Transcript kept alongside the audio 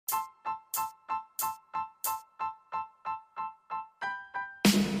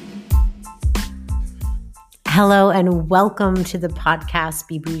Hello and welcome to the podcast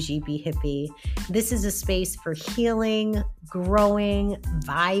Be Boujee, Be Hippie. This is a space for healing, growing,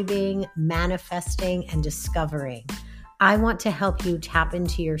 vibing, manifesting, and discovering. I want to help you tap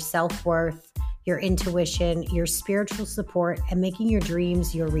into your self-worth, your intuition, your spiritual support, and making your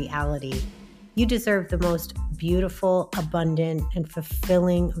dreams your reality. You deserve the most beautiful, abundant, and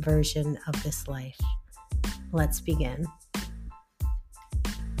fulfilling version of this life. Let's begin.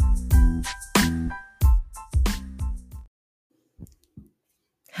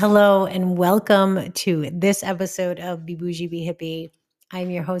 Hello and welcome to this episode of Be Boujee, Be Hippie.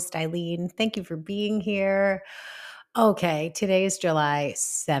 I'm your host, Eileen. Thank you for being here. Okay, today is July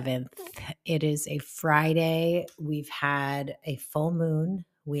 7th. It is a Friday. We've had a full moon.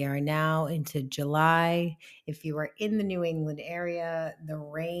 We are now into July. If you are in the New England area, the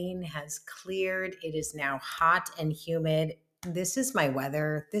rain has cleared. It is now hot and humid. This is my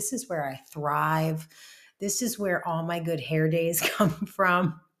weather. This is where I thrive. This is where all my good hair days come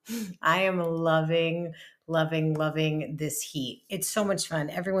from. I am loving this heat. It's so much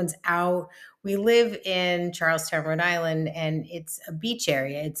fun. Everyone's out. We live in Charlestown, Rhode Island, and it's a beach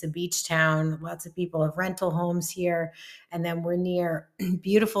area. It's a beach town. Lots of people have rental homes here. And then we're near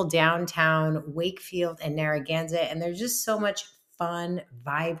beautiful downtown Wakefield and Narragansett. And there's just so much fun,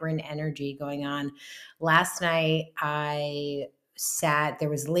 vibrant energy going on. Last night, there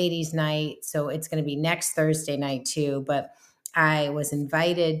was ladies' night. So it's going to be next Thursday night too. But I was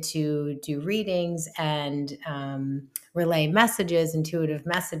invited to do readings and relay messages, intuitive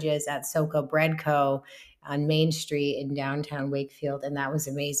messages at XOXO Bread Co. on Main Street in downtown Wakefield. And that was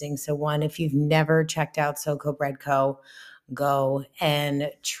amazing. So one, if you've never checked out XOXO Bread Co., go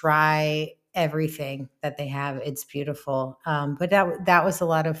and try everything that they have. It's beautiful. But that was a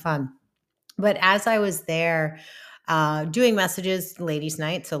lot of fun. But as I was there, doing messages, ladies'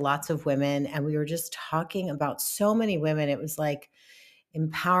 night, so lots of women, and we were just talking about so many women. It was like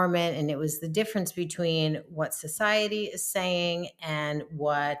empowerment, and it was the difference between what society is saying and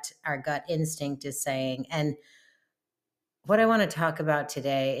what our gut instinct is saying. And what I want to talk about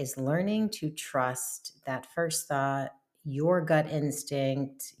today is learning to trust that first thought, your gut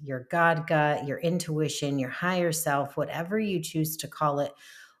instinct, your God gut, your intuition, your higher self, whatever you choose to call it.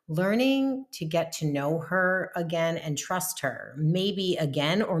 Learning to get to know her again and trust her, maybe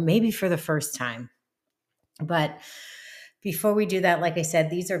again, or maybe for the first time. But before we do that, like I said,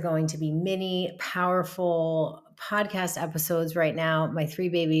 these are going to be mini, powerful podcast episodes right now. My 3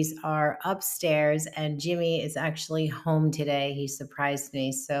 babies are upstairs and Jimmy is actually home today. He surprised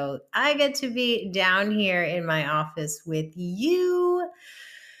me. So I get to be down here in my office with you.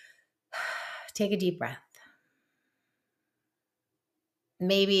 Take a deep breath.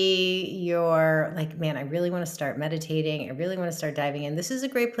 Maybe you're like, man, I really want to start meditating. I really want to start diving in. This is a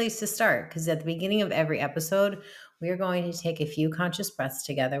great place to start because at the beginning of every episode, we are going to take a few conscious breaths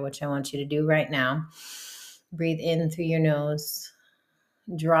together, which I want you to do right now. Breathe in through your nose.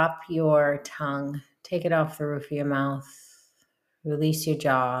 Drop your tongue. Take it off the roof of your mouth. Release your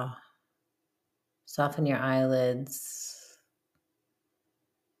jaw. Soften your eyelids.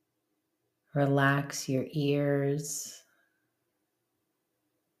 Relax your ears.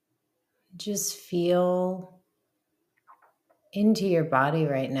 Just feel into your body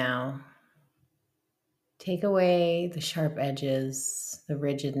right now. Take away the sharp edges, the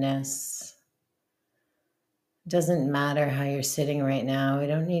rigidness. It doesn't matter how you're sitting right now. We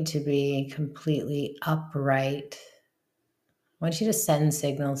don't need to be completely upright. I want you to send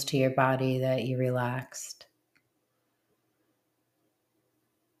signals to your body that you're relaxed.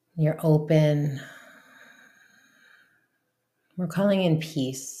 You're open. We're calling in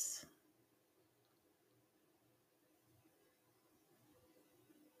peace.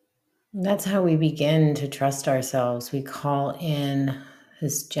 That's how we begin to trust ourselves. We call in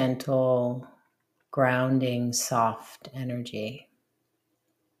this gentle, grounding, soft energy.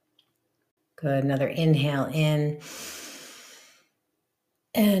 Good. Another inhale in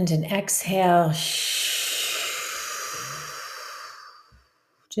and an exhale.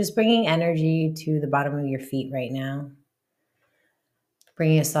 Just bringing energy to the bottom of your feet right now.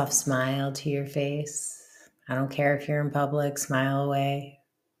 Bringing a soft smile to your face. I don't care if you're in public, smile away.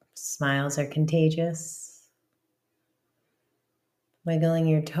 Smiles are contagious. Wiggling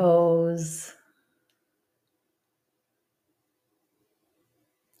your toes.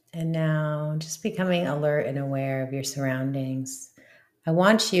 And now just becoming alert and aware of your surroundings. I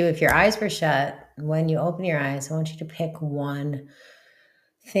want you, if your eyes were shut, when you open your eyes, I want you to pick one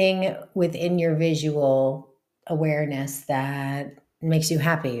thing within your visual awareness that makes you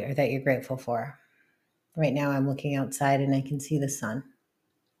happy or that you're grateful for. Right now I'm looking outside and I can see the sun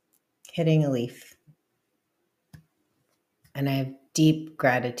hitting a leaf. And I have deep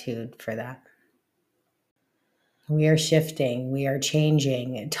gratitude for that. We are shifting. We are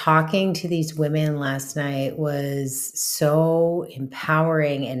changing. Talking to these women last night was so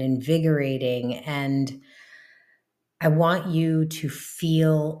empowering and invigorating. And I want you to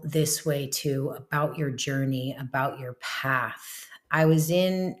feel this way too about your journey, about your path. I was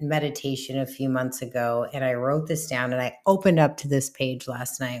in meditation a few months ago and I wrote this down, and I opened up to this page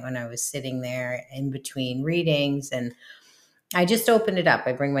last night when I was sitting there in between readings, and I just opened it up.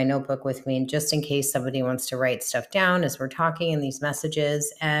 I bring my notebook with me, and just in case somebody wants to write stuff down as we're talking in these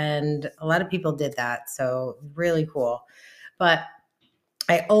messages. And a lot of people did that. So really cool. But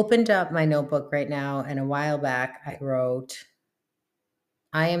I opened up my notebook right now, and a while back I wrote,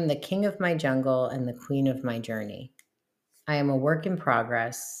 I am the king of my jungle and the queen of my journey. I am a work in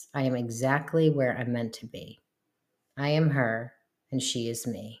progress. I am exactly where I'm meant to be. I am her and she is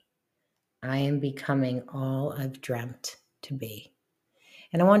me. I am becoming all I've dreamt to be.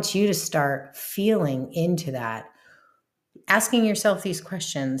 And I want you to start feeling into that, asking yourself these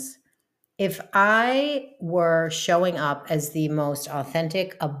questions. If I were showing up as the most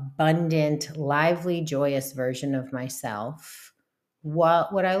authentic, abundant, lively, joyous version of myself,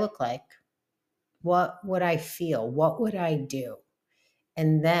 what would I look like? What would I feel? What would I do?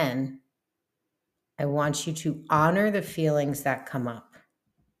 And then I want you to honor the feelings that come up.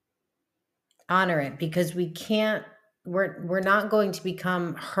 Honor it, because we're not going to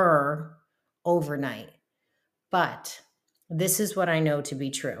become her overnight. But this is what I know to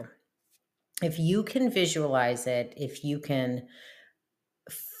be true. If you can visualize it, if you can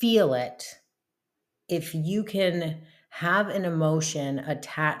feel it, if you can have an emotion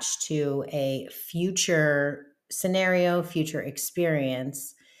attached to a future scenario, future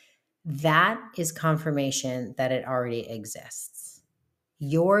experience, that is confirmation that it already exists.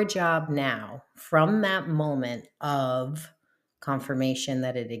 Your job now, from that moment of confirmation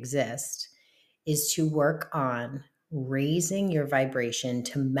that it exists, is to work on raising your vibration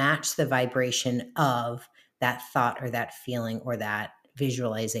to match the vibration of that thought or that feeling or that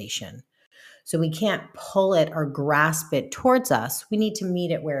visualization. So we can't pull it or grasp it towards us. We need to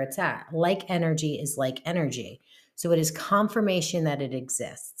meet it where it's at. Like energy is like energy. So it is confirmation that it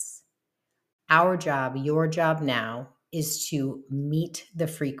exists. Our job, your job now, is to meet the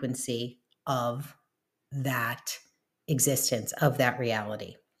frequency of that existence, of that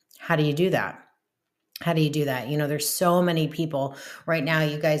reality. How do you do that? How do you do that? You know, there's so many people right now.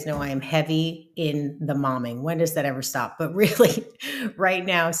 You guys know I am heavy in the momming. When does that ever stop? But really, right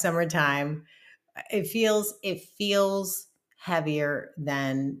now, summertime, it feels heavier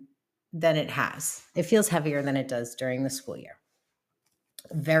than it has. It feels heavier than it does during the school year.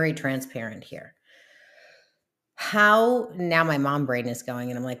 Very transparent here. How now my mom brain is going,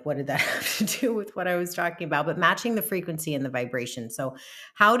 and I'm like, what did that have to do with what I was talking about? But matching the frequency and the vibration. So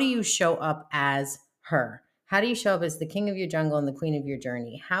how do you show up as her? How do you show up as the king of your jungle and the queen of your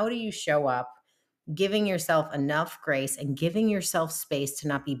journey? How do you show up giving yourself enough grace and giving yourself space to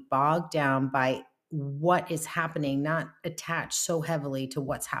not be bogged down by what is happening, not attached so heavily to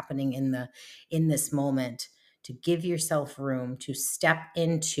what's happening in this moment, to give yourself room to step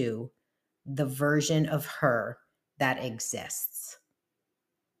into the version of her that exists.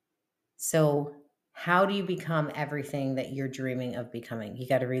 So how do you become everything that you're dreaming of becoming? You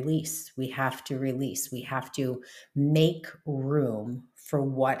got to release. We have to release. We have to make room for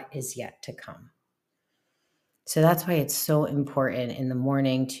what is yet to come. So that's why it's so important in the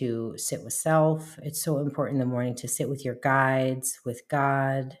morning to sit with self. It's so important in the morning to sit with your guides, with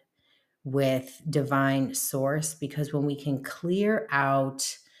God, with divine source, because when we can clear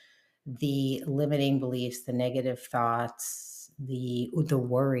out the limiting beliefs, the negative thoughts, the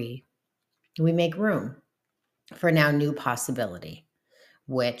worry, we make room for now new possibility,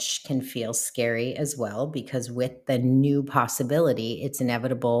 which can feel scary as well, because with the new possibility, it's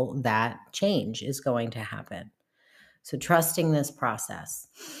inevitable that change is going to happen. So trusting this process,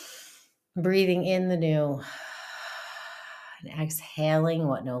 breathing in the new and exhaling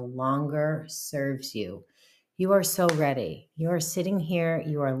what no longer serves you. You are so ready. You are sitting here.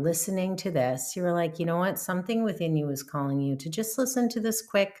 You are listening to this. You are like, you know what? Something within you is calling you to just listen to this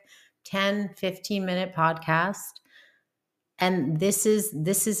quick 10, 15-minute podcast. And this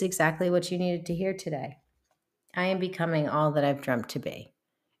is exactly what you needed to hear today. I am becoming all that I've dreamt to be.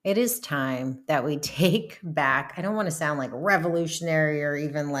 It is time that we take back. I don't want to sound like revolutionary or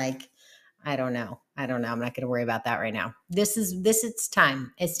even like, I don't know. I'm not going to worry about that right now. It's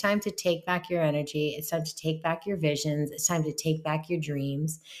time. It's time to take back your energy. It's time to take back your visions. It's time to take back your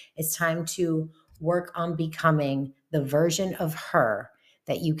dreams. It's time to work on becoming the version of her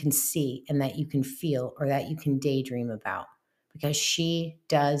that you can see and that you can feel or that you can daydream about. because she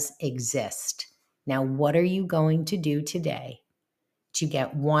does exist. Now, what are you going to do today to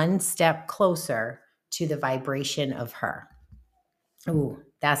get one step closer to the vibration of her? Ooh,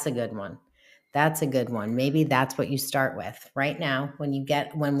 that's a good one. That's a good one. Maybe that's what you start with right now.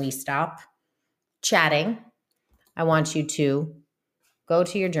 When we stop chatting, I want you to go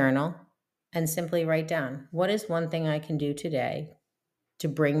to your journal and simply write down, what is one thing I can do today to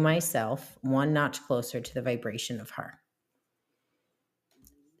bring myself one notch closer to the vibration of her?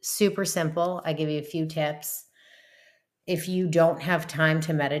 Super simple. I give you a few tips. If you don't have time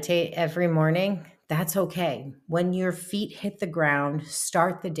to meditate every morning, that's okay. When your feet hit the ground,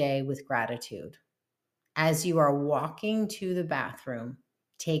 start the day with gratitude. As you are walking to the bathroom,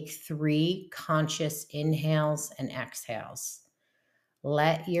 take 3 conscious inhales and exhales.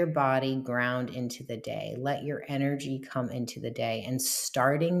 Let your body ground into the day. Let your energy come into the day. And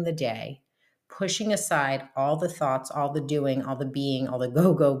starting the day, pushing aside all the thoughts, all the doing, all the being, all the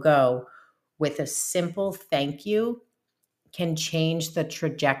go, go, go, with a simple thank you can change the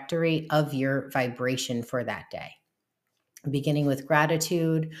trajectory of your vibration for that day. Beginning with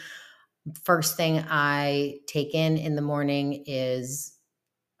gratitude. First thing I take in the morning is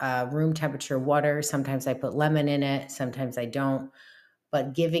room temperature water. Sometimes I put lemon in it. Sometimes I don't.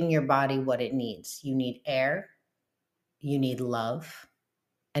 But giving your body what it needs. You need air, you need love,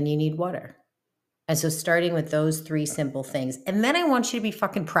 and you need water. And so starting with those 3 simple things. And then I want you to be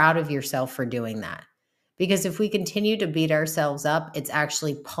fucking proud of yourself for doing that. Because if we continue to beat ourselves up, it's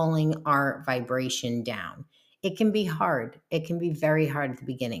actually pulling our vibration down. It can be hard. It can be very hard at the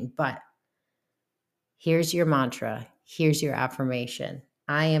beginning. But here's your mantra. Here's your affirmation.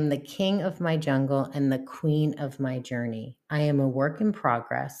 I am the king of my jungle and the queen of my journey. I am a work in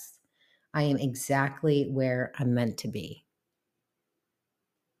progress. I am exactly where I'm meant to be.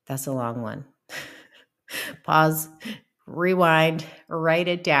 That's a long one. Pause, rewind, write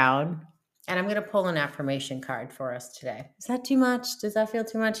it down. And I'm going to pull an affirmation card for us today. Is that too much? Does that feel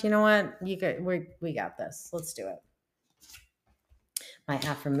too much? You know what? We got this. Let's do it. My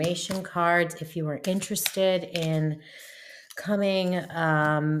affirmation cards, if you are interested in coming,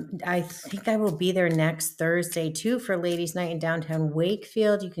 I think I will be there next Thursday too for Ladies Night in downtown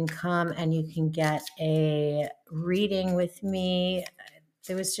Wakefield. You can come and you can get a reading with me.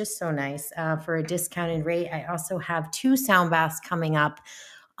 It was just so nice for a discounted rate. I also have 2 sound baths coming up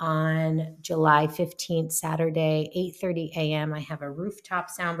on July 15th, Saturday, 8:30 a.m. I have a rooftop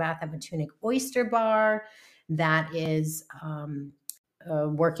sound bath at Matunuck Oyster Bar that is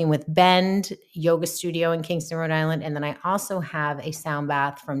working with Bend Yoga Studio in Kingston, Rhode Island. And then I also have a sound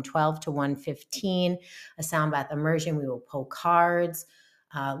bath from 12 to 1:15, a sound bath immersion. We will pull cards,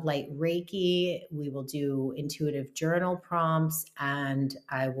 light Reiki. We will do intuitive journal prompts, and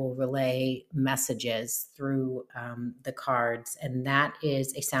I will relay messages through the cards. And that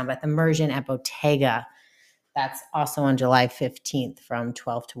is a sound bath immersion at Bottega. That's also on July 15th from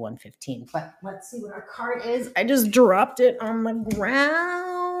 12 to 1:15. But let's see what our card is. I just dropped it on the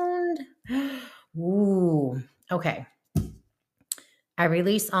ground. Ooh, okay. I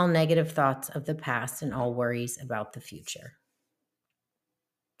release all negative thoughts of the past and all worries about the future.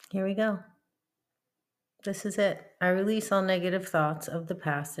 Here we go. This is it. I release all negative thoughts of the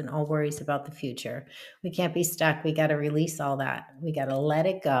past and all worries about the future. We can't be stuck. We got to release all that. We got to let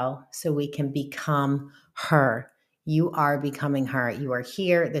it go so we can become her. You are becoming her. You are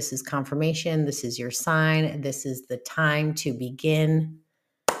here. This is confirmation. This is your sign. This is the time to begin.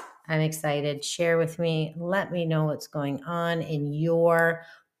 I'm excited. Share with me. Let me know what's going on in your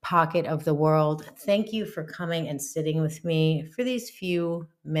pocket of the world. Thank you for coming and sitting with me for these few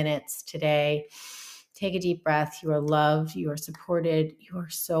minutes today. Take a deep breath. You are loved. You are supported. You are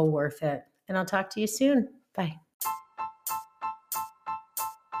so worth it. And I'll talk to you soon. Bye.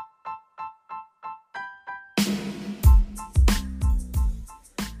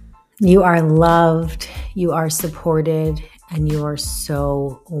 You are loved. You are supported. And you are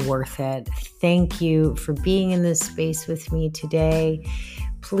so worth it. Thank you for being in this space with me today.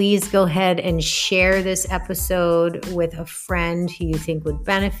 Please go ahead and share this episode with a friend who you think would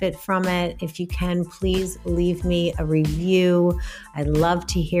benefit from it. If you can, please leave me a review. I'd love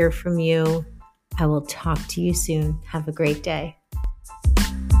to hear from you. I will talk to you soon. Have a great day.